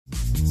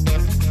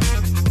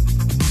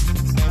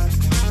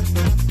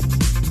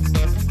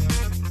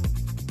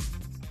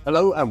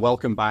Hello and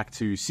welcome back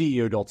to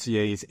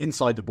CEO.CA's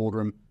Inside the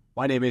Boardroom.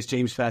 My name is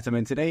James Fatham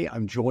and today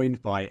I'm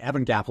joined by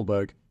Evan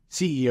Gappelberg,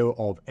 CEO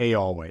of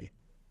ARway.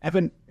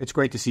 Evan, it's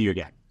great to see you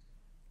again.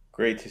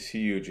 Great to see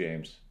you,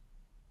 James.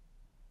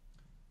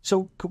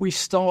 So could we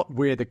start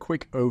with a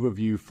quick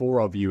overview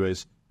for our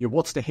viewers?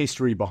 What's the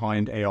history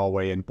behind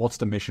ARway and what's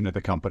the mission of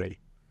the company?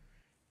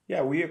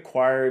 Yeah, we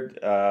acquired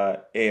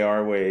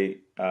ARway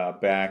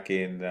back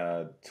in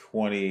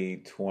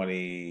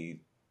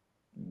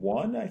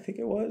 2021, I think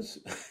it was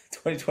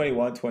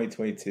 2021,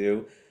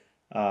 2022.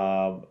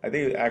 I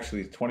think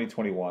actually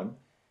 2021,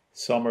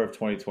 summer of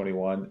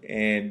 2021,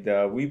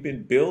 and we've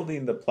been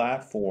building the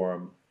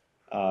platform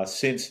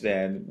since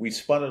then. We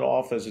spun it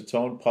off as its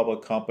own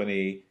public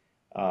company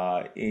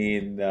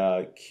in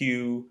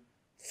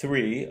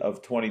Q3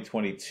 of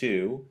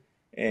 2022,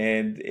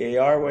 and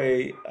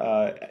ARway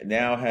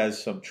now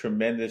has some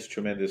tremendous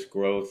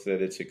growth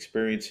that it's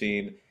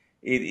experiencing.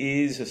 It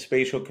is a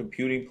spatial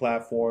computing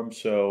platform,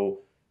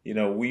 so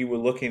we were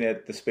looking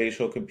at the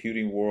spatial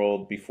computing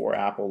world before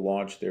Apple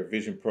launched their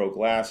Vision Pro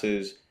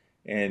glasses,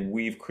 and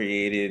we've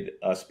created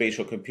a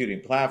spatial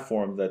computing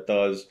platform that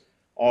does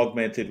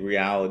augmented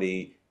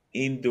reality,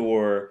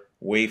 indoor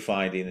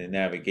wayfinding and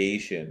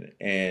navigation,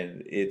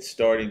 and it's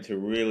starting to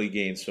really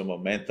gain some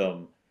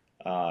momentum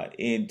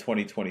in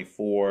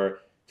 2024.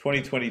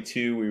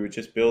 2022, we were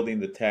just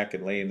building the tech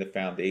and laying the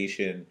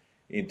foundation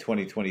in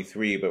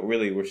 2023, but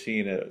really we're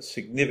seeing a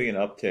significant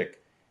uptick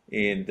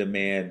in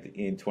demand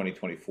in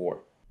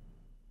 2024.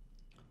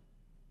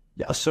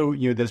 Yeah, so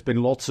there's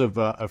been lots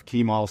of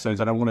key milestones,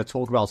 and I want to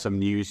talk about some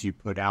news you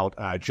put out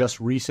just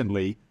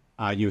recently.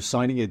 You're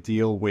signing a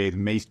deal with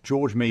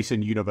George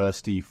Mason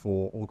University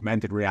for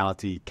augmented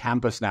reality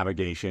campus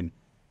navigation.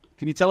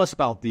 Can you tell us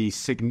about the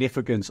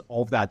significance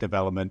of that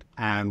development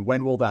and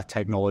when will that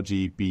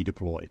technology be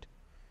deployed?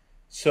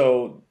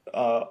 So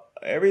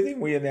everything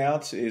we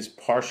announce is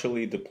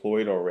partially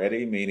deployed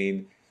already,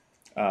 meaning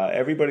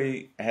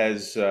everybody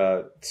has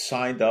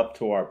signed up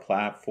to our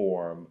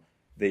platform.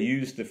 They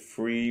use the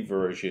free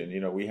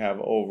version. We have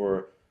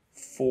over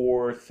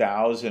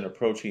 4,000,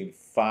 approaching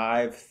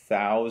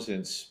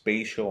 5,000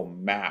 spatial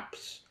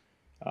maps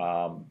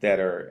that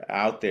are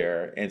out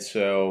there. And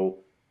so,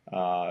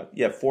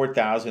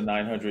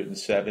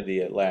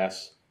 4,970 at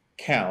last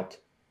count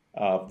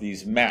of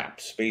these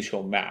maps,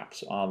 spatial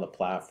maps on the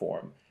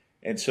platform.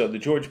 And so the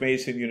George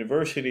Mason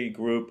University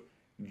group,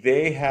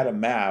 they had a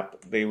map.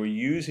 They were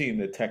using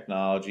the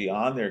technology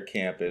on their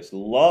campus,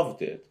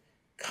 loved it,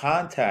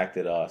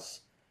 contacted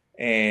us,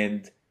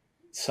 and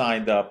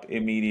signed up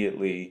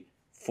immediately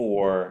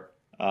for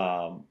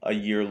a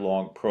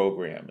year-long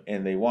program.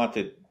 And they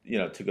wanted,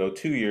 to go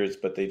 2 years,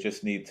 but they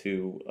just need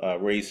to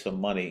raise some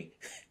money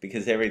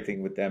because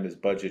everything with them is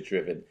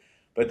budget-driven.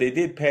 But they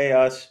did pay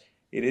us.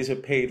 It is a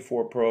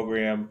paid-for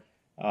program.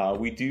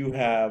 We do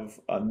have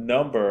a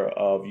number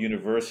of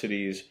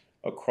universities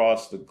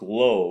across the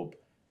globe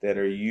that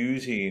are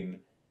using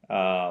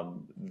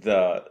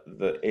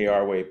the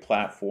ARway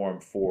platform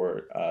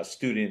for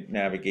student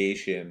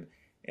navigation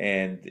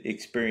and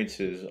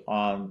experiences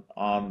on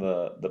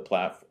the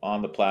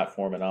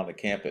platform and on the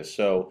campus.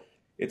 So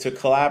it's a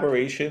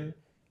collaboration.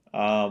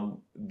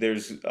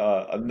 There's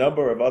a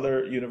number of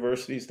other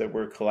universities that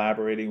we're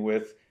collaborating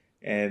with,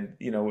 and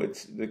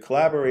the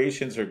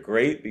collaborations are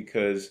great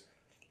because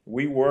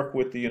we work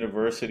with the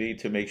university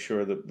to make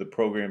sure that the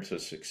program's a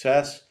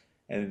success,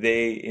 and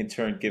they in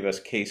turn give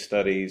us case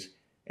studies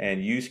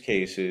and use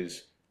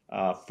cases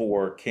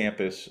for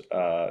campus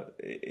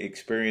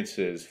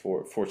experiences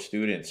for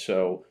students.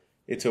 So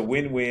it's a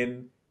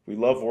win-win. We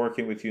love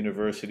working with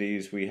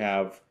universities. We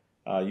have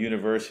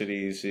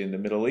universities in the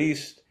Middle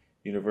East,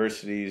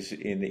 universities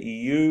in the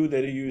EU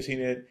that are using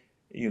it,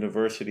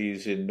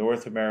 universities in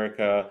North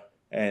America,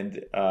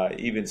 and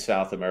even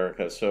South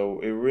America. So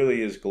it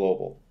really is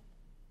global.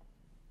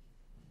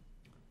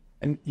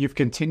 And you've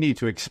continued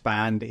to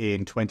expand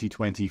in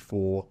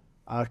 2024.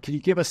 Can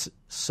you give us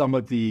some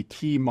of the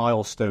key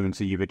milestones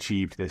that you've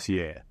achieved this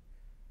year?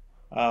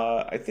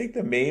 I think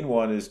the main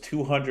one is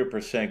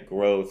 200%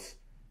 growth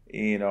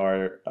in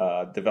our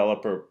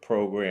developer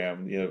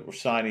program. We're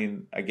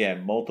signing,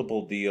 again,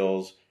 multiple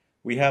deals.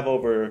 We have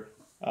over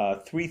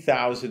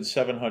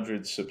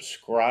 3,700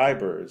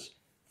 subscribers,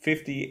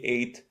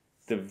 58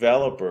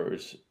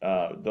 developers.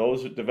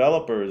 Those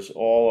developers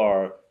all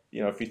are,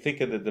 if you think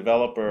of the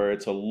developer,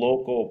 it's a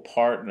local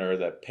partner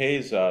that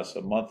pays us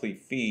a monthly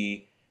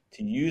fee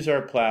to use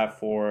our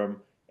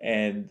platform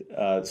and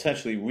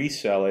essentially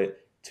resell it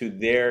to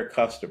their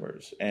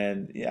customers.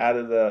 And out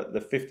of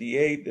the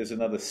 58, there's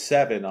another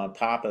 7 on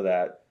top of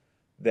that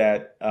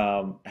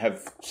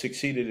have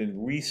succeeded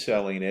in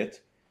reselling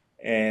it.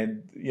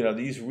 And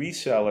these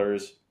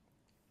resellers,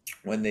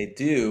 when they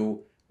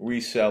do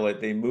resell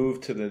it, they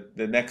move to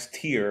the next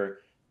tier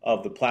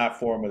of the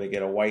platform where they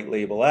get a white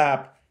label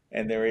app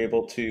and they're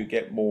able to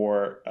get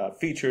more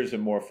features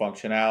and more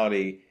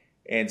functionality.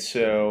 And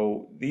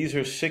so these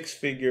are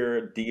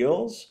 6-figure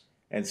deals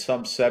and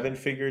some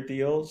 7-figure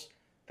deals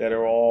that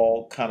are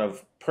all kind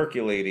of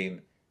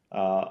percolating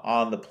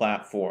on the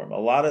platform. A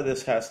lot of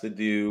this has to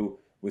do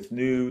with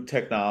new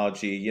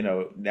technology.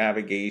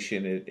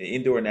 Navigation,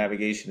 indoor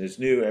navigation is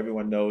new.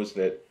 Everyone knows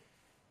that,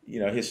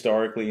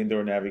 historically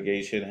indoor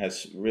navigation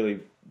has really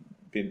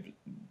been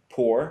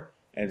poor,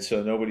 and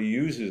so nobody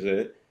uses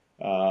it.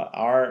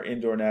 Our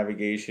indoor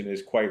navigation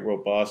is quite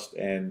robust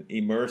and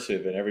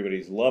immersive, and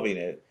everybody's loving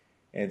it.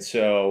 And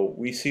so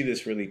we see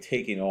this really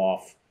taking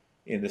off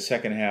in the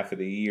second half of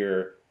the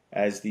year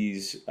as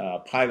these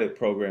pilot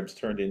programs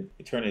turn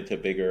into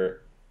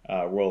bigger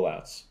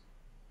rollouts.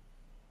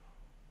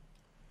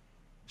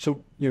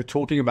 So,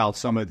 talking about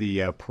some of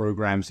the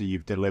programs that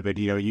you've delivered,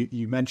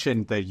 you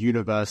mentioned that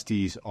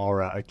universities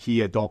are a key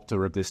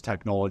adopter of this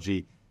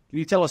technology. Can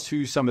you tell us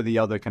who some of the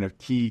other kind of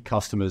key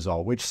customers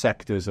are? Which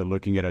sectors are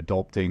looking at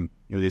adopting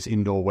this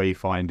indoor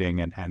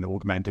wayfinding and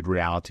augmented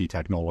reality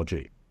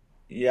technology?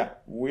 Yeah,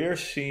 we're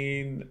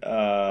seeing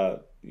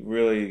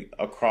really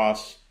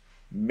across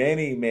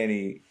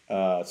many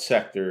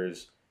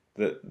sectors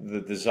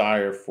the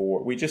desire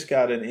for. We just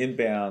got an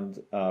inbound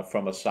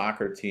from a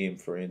soccer team,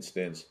 for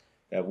instance,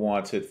 that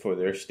wants it for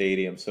their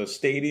stadium. So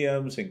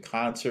stadiums and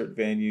concert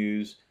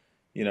venues,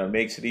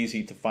 makes it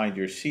easy to find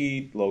your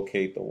seat,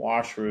 locate the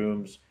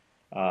washrooms,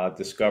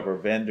 discover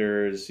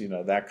vendors,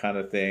 that kind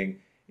of thing.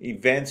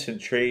 Events and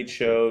trade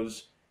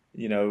shows,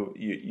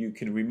 you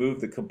can remove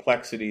the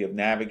complexity of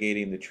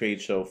navigating the trade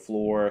show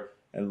floor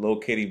and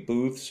locating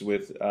booths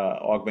with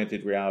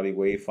augmented reality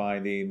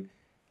wayfinding.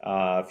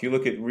 If you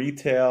look at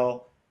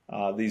retail,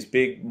 these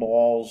big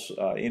malls,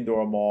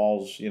 indoor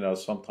malls,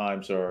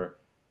 sometimes are,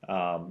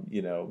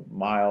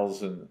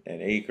 miles and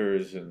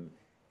acres, and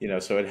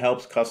so it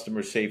helps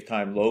customers save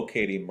time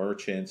locating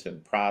merchants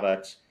and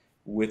products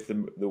with the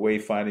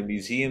wayfinding.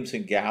 Museums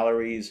and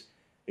galleries,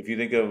 if you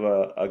think of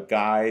a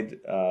guide,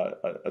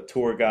 a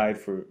tour guide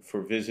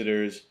for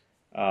visitors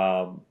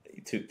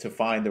to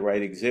find the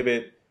right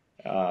exhibit.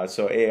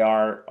 So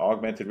AR,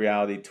 augmented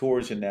reality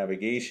tours and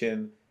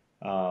navigation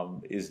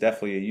is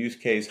definitely a use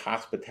case.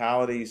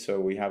 Hospitality, so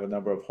we have a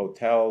number of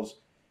hotels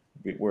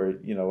where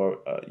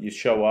you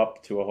show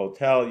up to a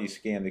hotel, you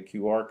scan the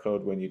QR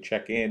code when you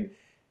check in,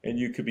 and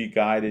you could be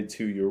guided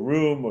to your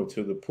room or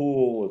to the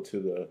pool or to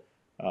the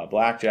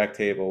blackjack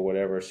table,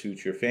 whatever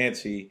suits your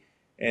fancy.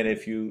 And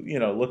if you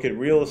look at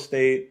real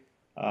estate,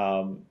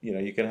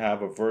 you can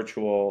have a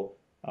virtual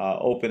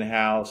open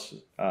house.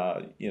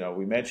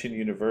 We mentioned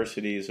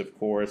universities, of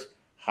course.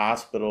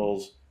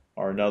 Hospitals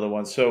are another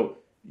one. So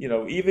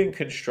even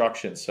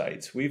construction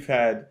sites. We've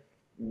had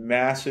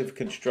massive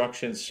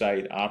construction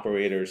site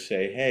operators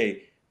say,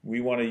 "Hey,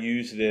 we want to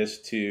use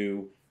this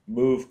to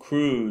move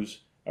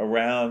crews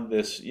around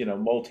this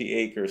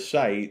multi-acre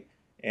site,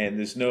 and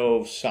there's no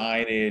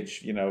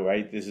signage,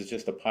 right? This is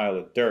just a pile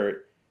of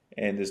dirt,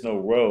 and there's no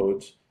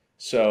roads.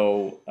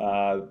 So,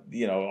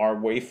 our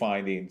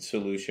wayfinding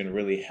solution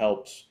really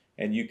helps,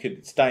 and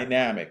it's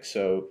dynamic.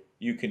 So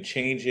you can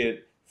change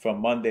it from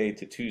Monday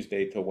to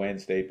Tuesday to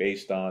Wednesday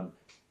based on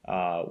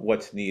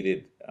what's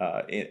needed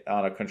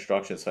on a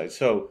construction site."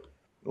 So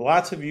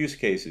lots of use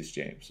cases,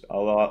 James, a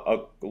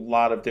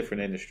lot of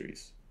different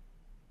industries.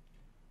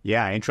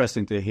 Yeah,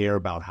 interesting to hear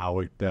about how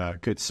it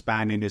could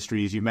span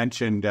industries. You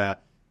mentioned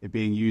it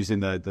being used in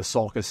the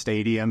soccer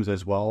stadiums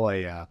as well.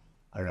 I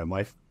don't know,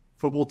 my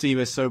football team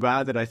is so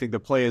bad that I think the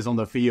players on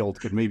the field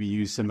could maybe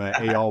use some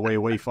ARway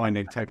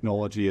wayfinding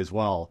technology as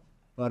well.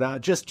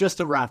 But just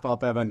to wrap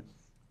up, Evan,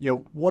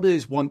 what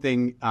is one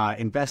thing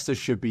investors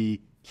should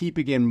be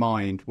keeping in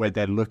mind when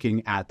they're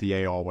looking at the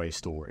ARway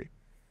story?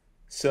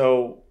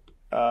 So,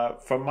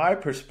 from my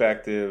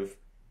perspective,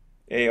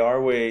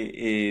 ARway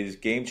is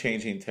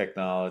game-changing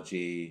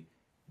technology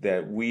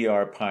that we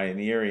are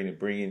pioneering and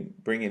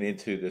bringing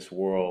into this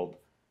world.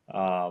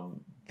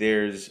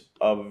 There's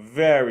a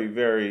very,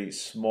 very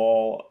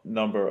small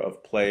number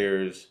of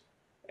players,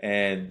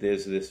 and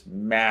there's this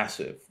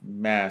massive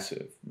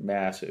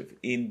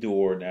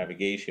indoor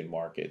navigation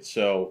market.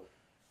 So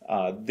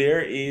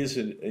there is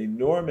an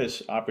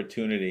enormous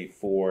opportunity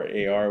for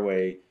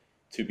ARway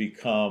to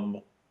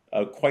become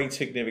a quite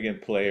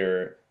significant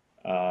player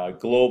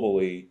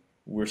globally.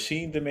 We're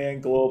seeing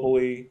demand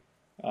globally.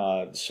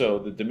 So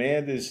the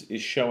demand is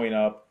showing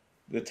up.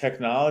 The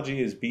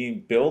technology is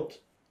being built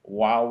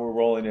while we're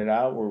rolling it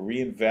out. We're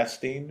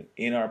reinvesting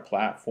in our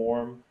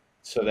platform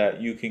so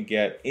that you can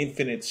get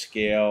infinite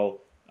scale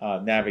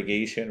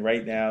navigation.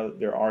 Right now,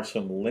 there are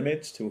some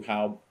limits to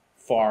how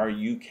far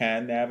you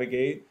can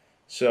navigate.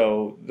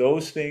 So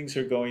those things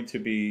are going to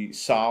be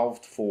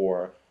solved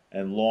for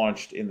and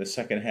launched in the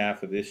second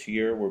half of this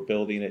year. We're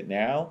building it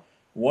now.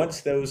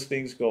 Once those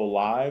things go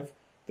live,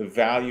 the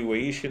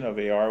valuation of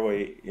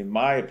ARway, in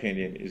my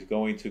opinion, is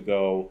going to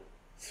go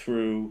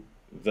through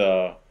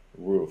the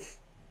roof.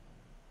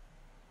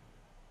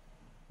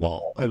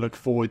 Well, I look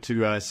forward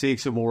to seeing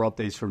some more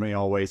updates from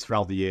ARway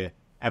throughout the year.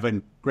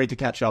 Evan, great to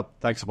catch up.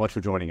 Thanks so much for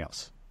joining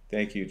us.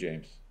 Thank you,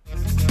 James.